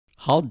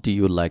How do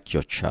you like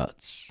your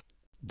charts?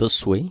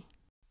 This way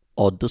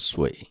or this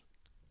way?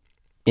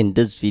 In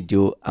this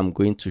video, I'm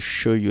going to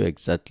show you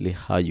exactly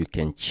how you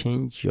can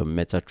change your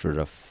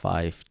Metatrader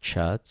 5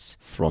 charts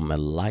from a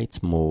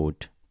light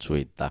mode to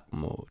a dark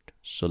mode.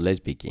 So let's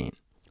begin.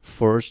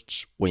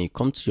 First, when you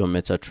come to your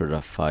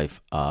Metatrader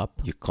 5 app,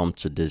 you come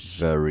to this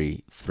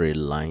very three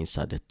lines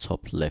at the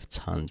top left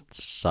hand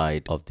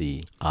side of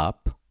the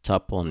app.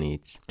 Tap on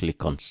it,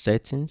 click on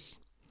settings.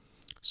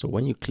 So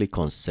when you click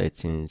on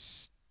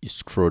settings, you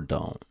scroll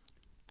down.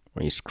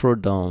 When you scroll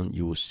down,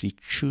 you will see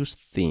choose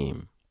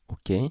theme.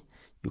 Okay,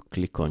 you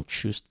click on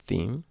choose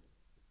theme,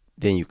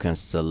 then you can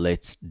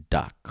select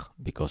dark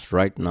because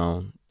right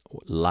now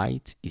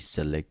light is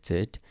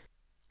selected.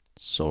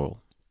 So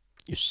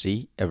you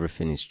see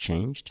everything is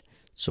changed.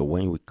 So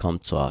when we come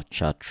to our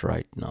chart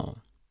right now,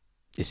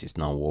 this is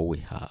now what we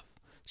have.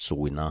 So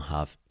we now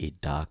have a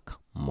dark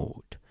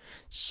mode.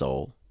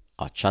 So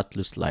our chart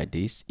looks like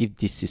this. If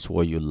this is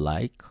what you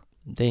like,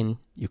 then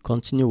you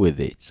continue with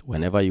it.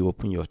 Whenever you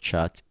open your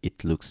chart,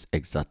 it looks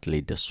exactly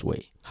this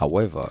way.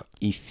 However,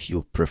 if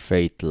you prefer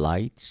it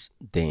light,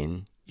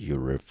 then you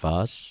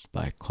reverse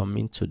by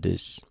coming to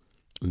this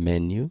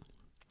menu,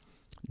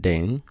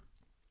 then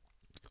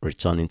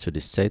returning to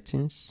the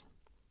settings,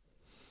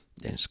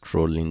 then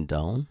scrolling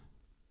down,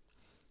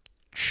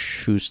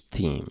 choose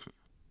theme.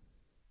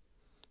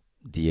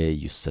 There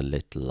you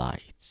select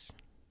light.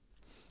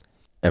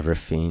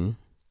 Everything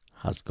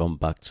has gone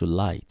back to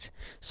light.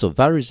 So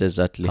that is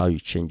exactly how you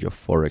change your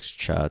Forex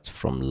chart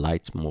from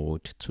light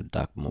mode to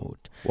dark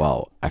mode.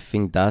 Wow, I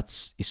think that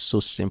is so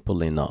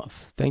simple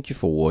enough. Thank you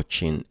for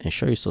watching.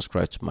 Ensure you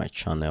subscribe to my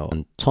channel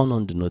and turn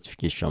on the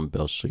notification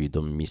bell so you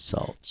don't miss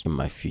out in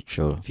my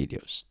future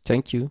videos.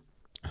 Thank you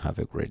and have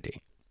a great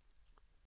day.